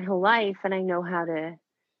my whole life, and I know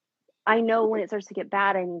I know when it starts to get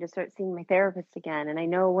bad, I need to start seeing my therapist again, and I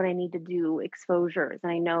know when I need to do exposures,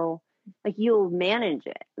 and I know, like, you'll manage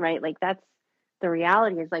it, right? Like, that's the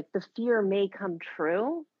reality, is like the fear may come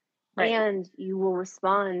true, Right. and you will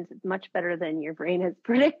respond much better than your brain has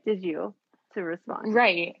predicted you to respond.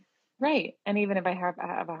 Right. And even if I have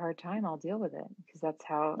a hard time, I'll deal with it, because that's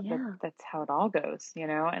how that's how it all goes,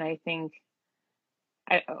 And I think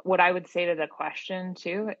what I would say to the question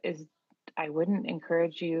too is, I wouldn't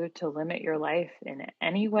encourage you to limit your life in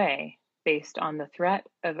any way based on the threat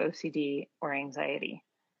of OCD or anxiety,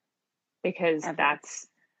 because Ever.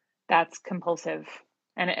 that's compulsive.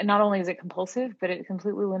 And not only is it compulsive, but it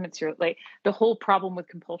completely limits your, like, the whole problem with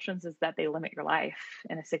compulsions is that they limit your life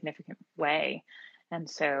in a significant way. And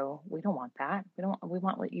so we don't want that. We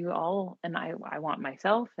want you all, and I want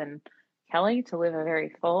myself and Kelly to live a very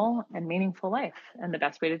full and meaningful life. And the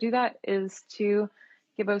best way to do that is to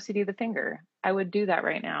give OCD the finger. I would do that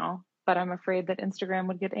right now, but I'm afraid that Instagram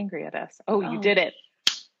would get angry at us. Oh, you did it.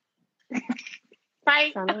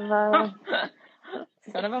 Bye. Son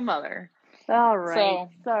of a mother. All right.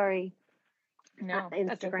 Sorry. No, Instagram.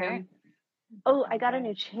 that's okay. Oh, I got a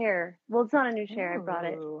new chair. Well, it's not a new chair. Ooh. I brought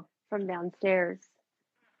it from downstairs.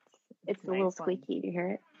 It's a little squeaky. Do you hear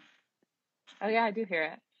it? Oh yeah, I do hear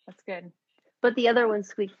it. That's good. But the other one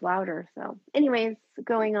squeaks louder. So anyways,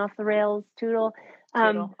 going off the rails, Toodle.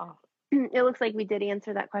 It looks like we did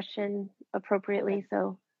answer that question appropriately. Okay.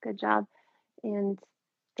 So good job. And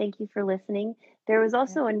thank you for listening. There was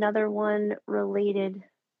also another one related.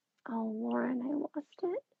 Oh, Lauren, I lost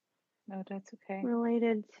it. No, that's okay.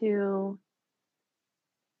 Related to,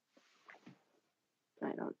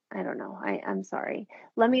 I don't know. I'm sorry.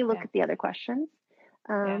 Let me look at the other questions.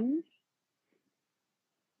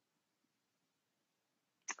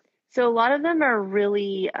 So a lot of them are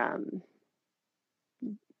really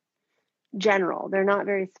general. They're not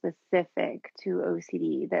very specific to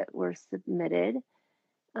OCD that were submitted.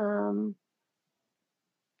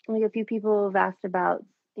 Like, a few people have asked about,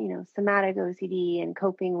 somatic OCD and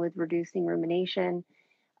coping with reducing rumination.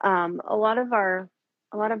 A lot of our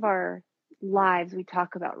lives, we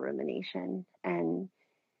talk about rumination, and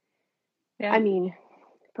I mean,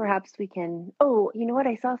 perhaps we can. Oh, you know what?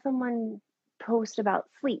 I saw someone post about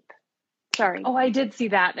sleep. Sorry. Oh, I did see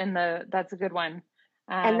that, and that's a good one.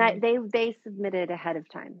 And that they submitted ahead of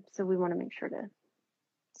time, so we want to make sure to.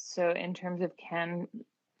 So, in terms of can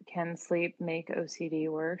sleep make OCD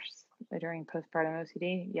worse during postpartum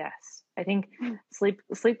OCD? Yes, I think sleep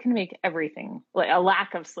can make everything. Like, a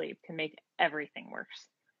lack of sleep can make everything worse.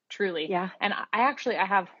 Truly. Yeah. And I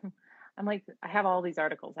have all these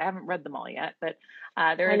articles. I haven't read them all yet, but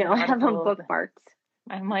there is. I have them bookmarked.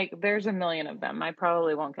 I'm like, there's a million of them. I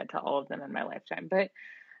probably won't get to all of them in my lifetime, but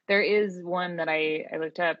there is one that I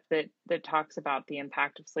looked up that talks about the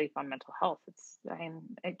impact of sleep on mental health.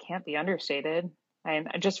 It can't be understated. I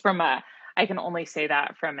can only say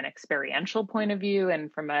that from an experiential point of view,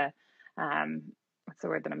 and from a, what's the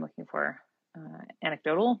word that I'm looking for?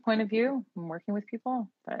 Anecdotal point of view. I'm working with people,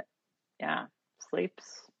 but yeah,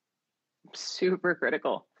 sleep's super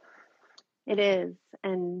critical. It is.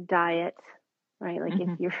 And diet, right? Like,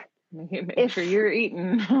 if you're make sure you're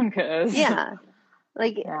eating, because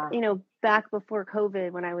back before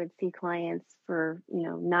COVID, when I would see clients for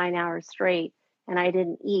 9 hours straight and I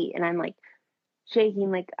didn't eat, and I'm like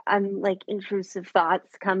shaking, like I'm like intrusive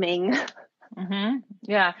thoughts coming. Mm-hmm.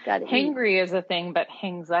 Yeah, hangry is a thing, but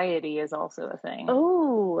anxiety is also a thing.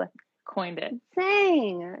 Oh, coined it.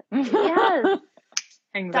 Dang. Yes.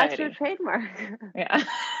 Anxiety. That's your trademark. Yeah.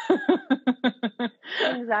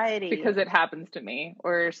 Anxiety. Because it happens to me.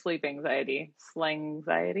 Or sleep anxiety.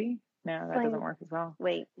 Slangxiety? No, that doesn't work as well.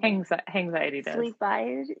 Wait. Anxiety does.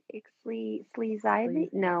 Sleaziety?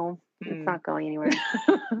 No, it's not going anywhere.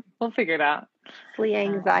 We'll figure it out. Sleep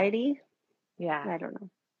anxiety? Yeah. I don't know.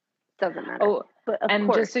 Doesn't matter. Oh, but of and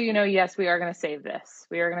course. Just so you know, yes, we are going to save this.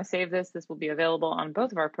 This will be available on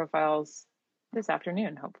both of our profiles this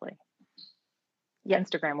afternoon, hopefully. Yep.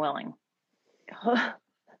 Instagram willing.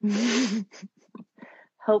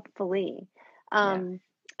 Hopefully. I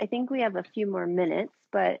think we have a few more minutes,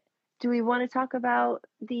 but do we want to talk about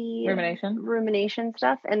the rumination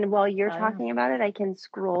stuff? And while you're talking about it, I can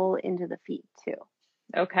scroll into the feed too.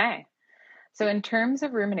 Okay. So in terms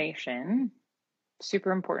of rumination,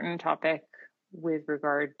 super important topic. with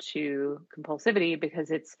regard to compulsivity,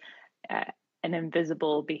 because it's an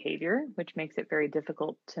invisible behavior, which makes it very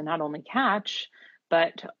difficult to not only catch,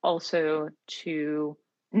 but also to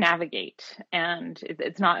navigate. And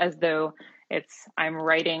it's not as though I'm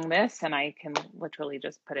writing this and I can literally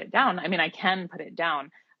just put it down. I mean, I can put it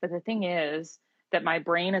down, but the thing is that my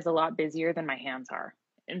brain is a lot busier than my hands are,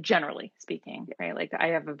 generally speaking, right? Like, I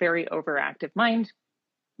have a very overactive mind.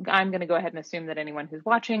 I'm going to go ahead and assume that anyone who's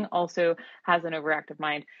watching also has an overactive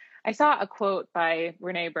mind. I saw a quote by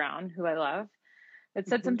Brene Brown, who I love, that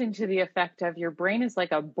said something to the effect of, your brain is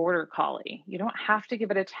like a border collie. You don't have to give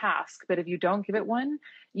it a task, but if you don't give it one,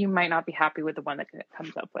 you might not be happy with the one that it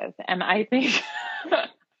comes up with. And I think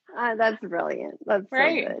that's brilliant. That's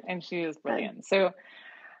right. So good. And she is brilliant. So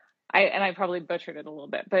I probably butchered it a little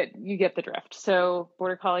bit, but you get the drift. So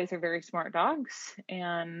border collies are very smart dogs.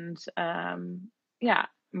 And yeah,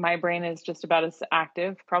 my brain is just about as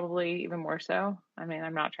active, probably even more so. I mean,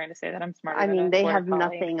 I'm not trying to say that I'm smarter than a they border have collie.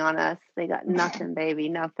 nothing on us. They got nothing, baby,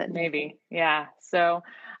 nothing. Maybe. Yeah. So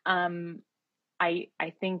I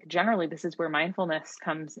think generally this is where mindfulness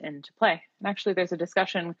comes into play. And actually, there's a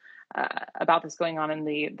discussion about this going on in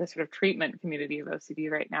the sort of treatment community of OCD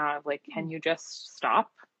right now, of like, can you just stop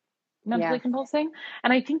mentally compulsing?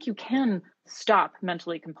 And I think you can stop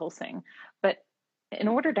mentally compulsing, but in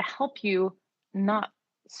order to help you not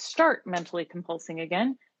start mentally compulsing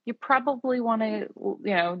again, you probably want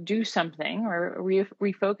to, do something or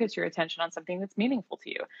refocus your attention on something that's meaningful to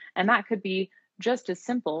you. And that could be just as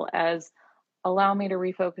simple as, allow me to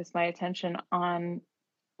refocus my attention on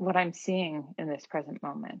what I'm seeing in this present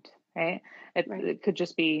moment, right? It could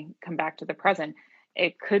just be come back to the present.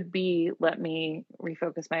 It could be, let me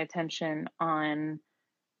refocus my attention on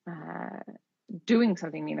doing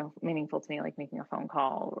something meaningful to me, like making a phone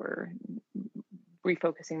call or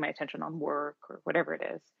refocusing my attention on work or whatever it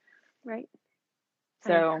is. Right.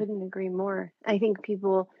 So I couldn't agree more. I think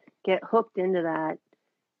people get hooked into that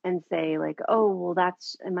and say like, oh, well,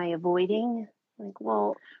 am I avoiding? Like,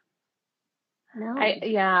 well, no.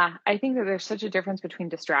 I think that there's such a difference between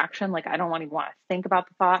distraction. Like, I don't want to think about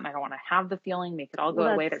the thought, and I don't want to have the feeling, make it all go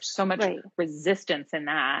away. There's so much resistance in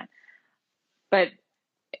that. But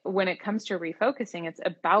when it comes to refocusing, it's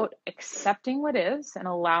about accepting what is and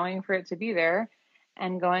allowing for it to be there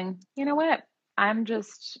and going, you know what? I'm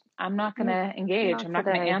not going to engage. I'm not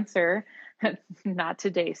going to answer. Not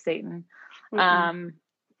today, Satan.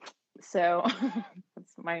 So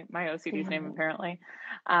that's my OCD's name, apparently.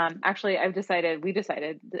 Actually, we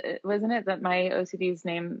decided, wasn't it, that my OCD's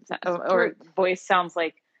name or voice sounds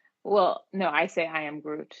like, well, no, I say I am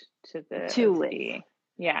Groot to the OCD.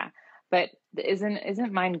 Yeah. But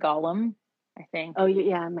isn't mine Gollum, I think? Oh,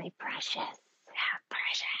 yeah, my precious. Yeah,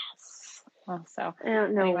 precious. Well, so I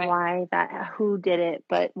don't know who did it,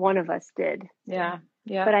 but one of us did. Yeah.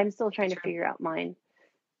 Yeah. But I'm still trying to figure out mine.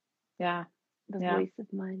 Yeah. The voice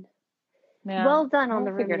of mine. Yeah. Well done on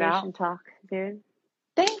the rumination talk, dude.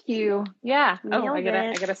 Thank you. Yeah.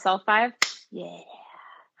 I get a self 5. Yeah.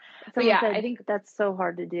 I think that's so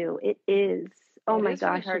hard to do. It is. Oh my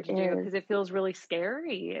gosh, really hard to do because it feels really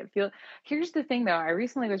scary. Here's the thing though. I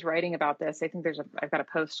recently was writing about this. I think I've got a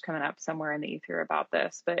post coming up somewhere in the ether about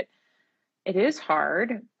this, but it is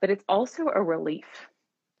hard, but it's also a relief.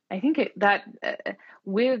 I think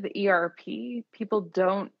with ERP, people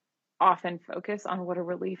don't often focus on what a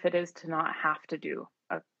relief it is to not have to do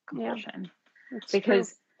a compulsion,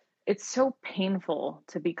 because it's so painful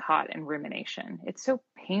to be caught in rumination. It's so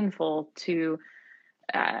painful to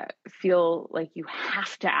feel like you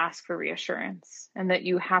have to ask for reassurance and that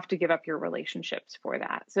you have to give up your relationships for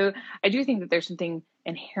that. So I do think that there's something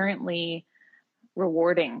inherently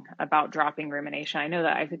rewarding about dropping rumination. I know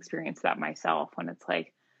that I've experienced that myself, when it's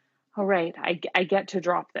like, all right, I get to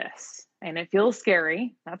drop this, and it feels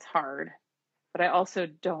scary. That's hard, but I also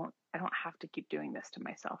don't have to keep doing this to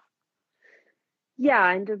myself.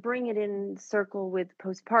 Yeah, and to bring it in circle with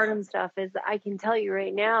postpartum stuff is, I can tell you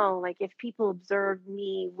right now, like, if people observe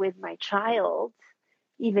me with my child,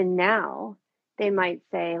 even now, they might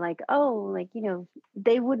say like, oh, like,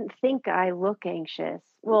 they wouldn't think I look anxious.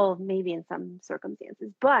 Well, maybe in some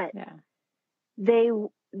circumstances, but they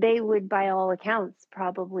would, by all accounts,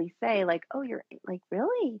 probably say like, oh, you're like,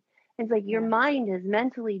 really? It's like your mind is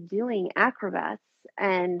mentally doing acrobats,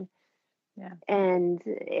 and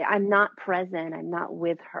I'm not present. I'm not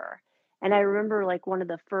with her. And I remember like one of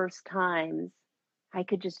the first times I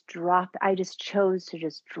just chose to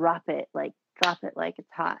just drop it like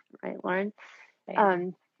it's hot. Right, Lauren?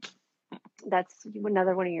 That's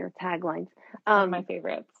another one of your taglines. One of my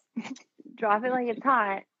favorites. Drop it like it's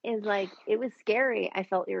hot is like, it was scary. I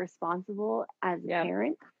felt irresponsible as a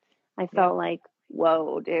parent. I felt like,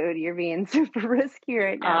 whoa, dude, you're being super risky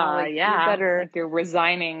right now. Like, you Yeah. better. Like you're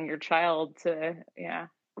resigning your child to,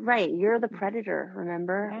 Right. You're the predator,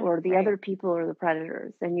 remember? Yeah, Or the right. other people are the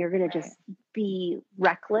predators. And you're going to just be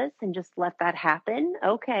reckless and just let that happen.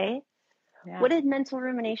 Okay. Yeah. What did mental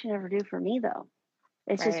rumination ever do for me, though?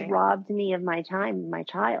 It's just robbed me of my time, my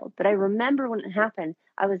child. But I remember when it happened,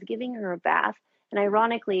 I was giving her a bath. And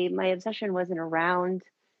ironically, my obsession wasn't around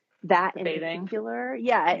that in particular.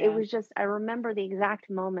 Yeah, it was just, I remember the exact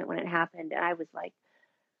moment when it happened. And I was like,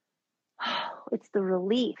 oh, it's the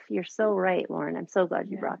relief. You're so right, Lauren. I'm so glad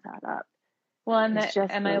you brought that up. Well,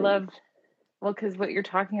 and I love, well, because what you're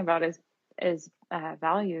talking about is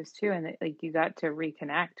values too, and like you got to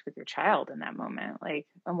reconnect with your child in that moment, like,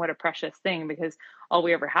 and what a precious thing, because all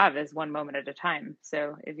we ever have is one moment at a time.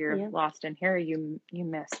 So if you're lost in here, you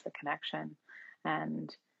miss the connection,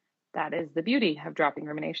 and that is the beauty of dropping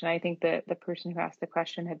rumination. I think that the person who asked the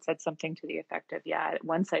question had said something to the effect of,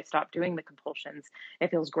 once I stop doing the compulsions, it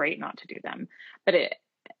feels great not to do them. But it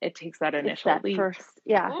takes that initial leap. First,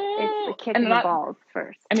 it's the kick in the balls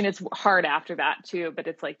first. I mean, it's hard after that too, but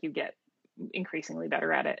it's like you get increasingly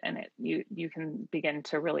better at it, and you can begin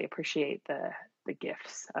to really appreciate the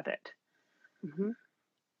gifts of it. Mm-hmm.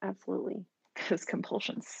 Absolutely. Because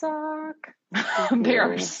compulsions suck. They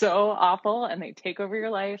are so awful, and they take over your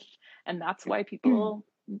life, and that's why people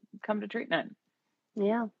come to treatment.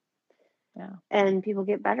 Yeah. And people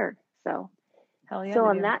get better. So hell yeah. So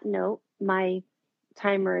on that note, my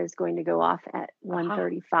timer is going to go off at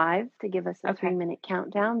 1:35 to give us a 3-minute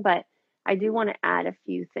countdown, but I do want to add a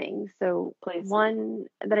few things. So one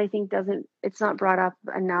that I think it's not brought up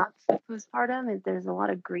enough postpartum is there's a lot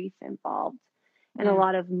of grief involved and a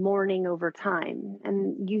lot of mourning over time.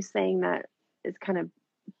 And you saying that is kind of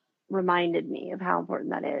reminded me of how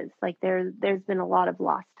important that is. Like there's been a lot of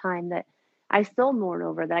lost time that I still mourn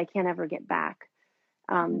over that I can't ever get back.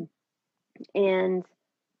 And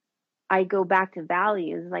I go back to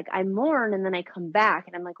values, like I mourn and then I come back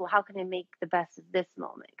and I'm like, well, how can I make the best of this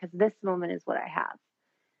moment? Because this moment is what I have.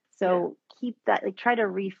 So keep that, like try to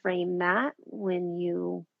reframe that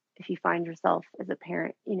if you find yourself as a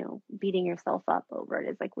parent, beating yourself up over it.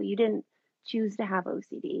 It's like, well, you didn't choose to have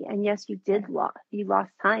OCD. And yes, you did you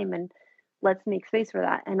lost time, and let's make space for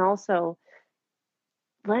that. And also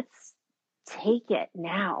let's take it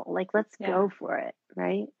now. Like, let's go for it.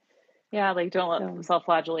 Right. Yeah, like don't let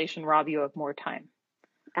self-flagellation rob you of more time.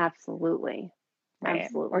 Absolutely. Right.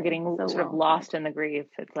 Absolutely. Or getting sort of lost in the grief.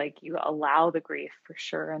 It's like you allow the grief for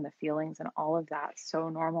sure, and the feelings and all of that. So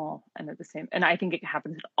normal. And at the same, and I think it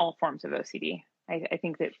happens in all forms of OCD. I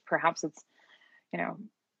think that perhaps it's,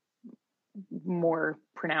 more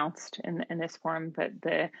pronounced in this form, but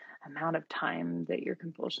the amount of time that your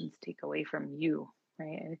compulsions take away from you,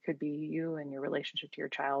 right? And it could be you and your relationship to your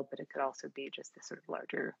child, but it could also be just this sort of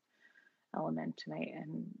larger element tonight.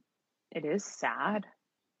 And it is sad,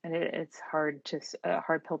 and it's a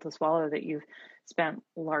hard pill to swallow that you've spent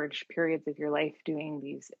large periods of your life doing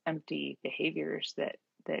these empty behaviors that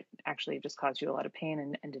actually just caused you a lot of pain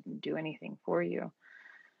and didn't do anything for you.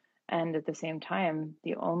 And at the same time,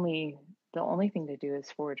 the only thing to do is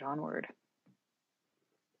forge onward.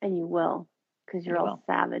 And you will, because you're all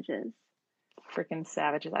savages. Freaking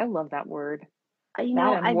savages. I love that word.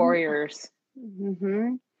 And warriors.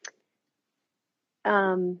 Mm-hmm.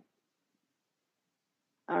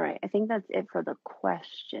 All right. I think that's it for the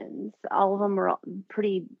questions. All of them are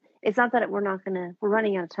pretty, it's not that we're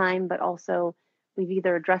running out of time, but also we've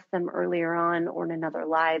either addressed them earlier on or in another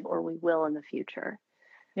live, or we will in the future.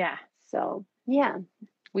 Yeah. So, yeah.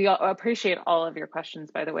 We appreciate all of your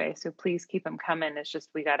questions, by the way. So please keep them coming. It's just,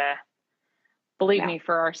 we got to believe me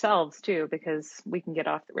for ourselves too, because we can get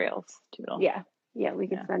off the rails too. Yeah. Yeah. We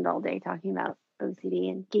could spend all day talking about OCD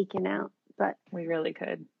and geeking out, but we really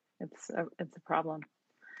could. It's a problem.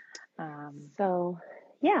 So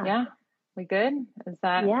yeah. We good? Is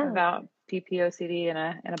that about PPOCD in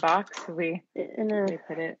a box? We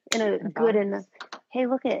put it in a good box? enough. Hey,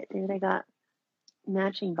 look at it, dude. I got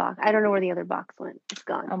matching box. I don't know where the other box went. It's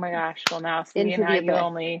gone. Oh my gosh. Well, now seeing how you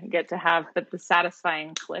only get to have the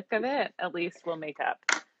satisfying click of it, at least we'll make up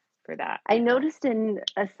for that. I noticed in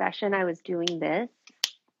a session I was doing this.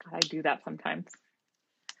 I do that sometimes.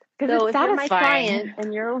 So if you're my client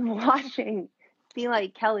and you're watching, be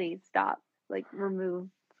like, Kelly, stop. Like, remove.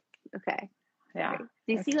 Okay. Yeah.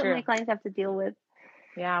 Do you see what my clients have to deal with?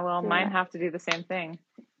 Yeah, well, mine have to do the same thing.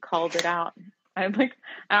 Called it out.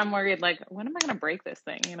 I'm worried, like, when am I going to break this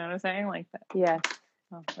thing? You know what I'm saying? Like that. Yeah.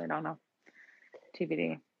 Oh, I don't know.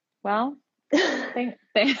 TBD. Well, I'm going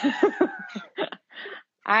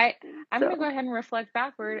to go ahead and reflect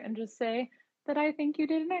backward and just say, that I think you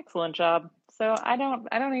did an excellent job. So I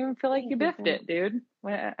don't even feel like you biffed it, dude.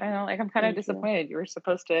 I'm kind of disappointed. You were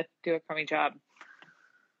supposed to do a crummy job.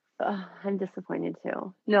 I'm disappointed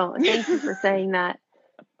too. No, thank you for saying that.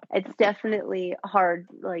 It's definitely hard,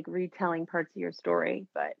 like retelling parts of your story,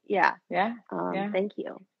 but yeah. Thank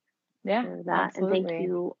you. Yeah, for that, absolutely. and thank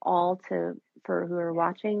you all for who are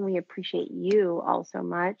watching. We appreciate you all so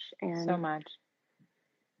much, and so much.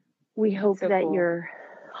 We hope that your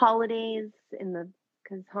holidays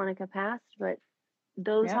because Hanukkah passed, but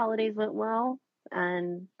those holidays went well,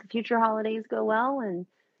 and the future holidays go well, and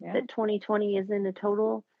that 2020 isn't a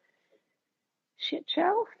total shit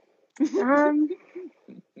show. Because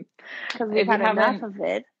we've had enough of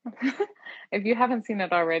it. If you haven't seen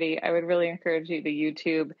it already, I would really encourage you to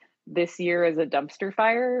YouTube This Year is a Dumpster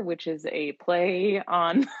Fire, which is a play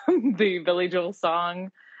on the Billy Joel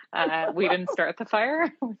song We Didn't Start the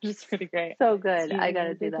Fire, which is pretty great. So good. I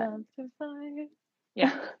gotta do that.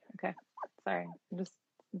 Yeah. Okay. Sorry. I'm just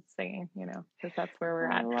singing, because that's where we're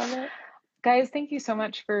at. I love it. Guys, thank you so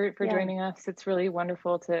much for joining us. It's really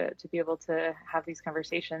wonderful to be able to have these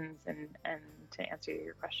conversations and to answer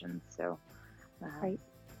your questions. So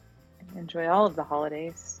enjoy all of the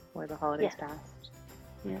holidays or the holidays past.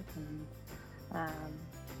 Yeah. And,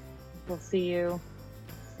 we'll see you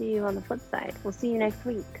on the flip side. We'll see you next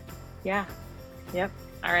week. Yeah. Yep.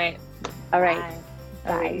 All right. Bye.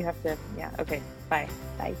 Oh, you have to. Yeah. Okay. Bye.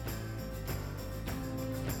 Bye.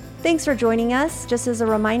 Thanks for joining us. Just as a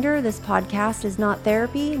reminder, this podcast is not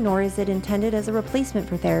therapy, nor is it intended as a replacement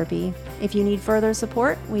for therapy. If you need further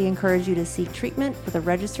support, we encourage you to seek treatment with a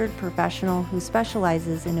registered professional who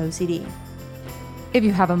specializes in OCD. If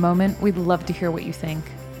you have a moment, we'd love to hear what you think.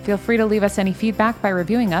 Feel free to leave us any feedback by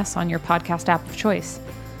reviewing us on your podcast app of choice.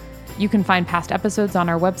 You can find past episodes on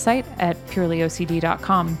our website at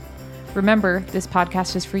purelyocd.com. Remember, this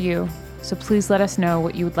podcast is for you, so please let us know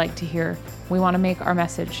what you would like to hear. We want to make our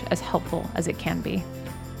message as helpful as it can be.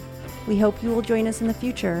 We hope you will join us in the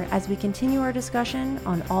future as we continue our discussion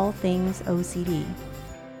on all things OCD.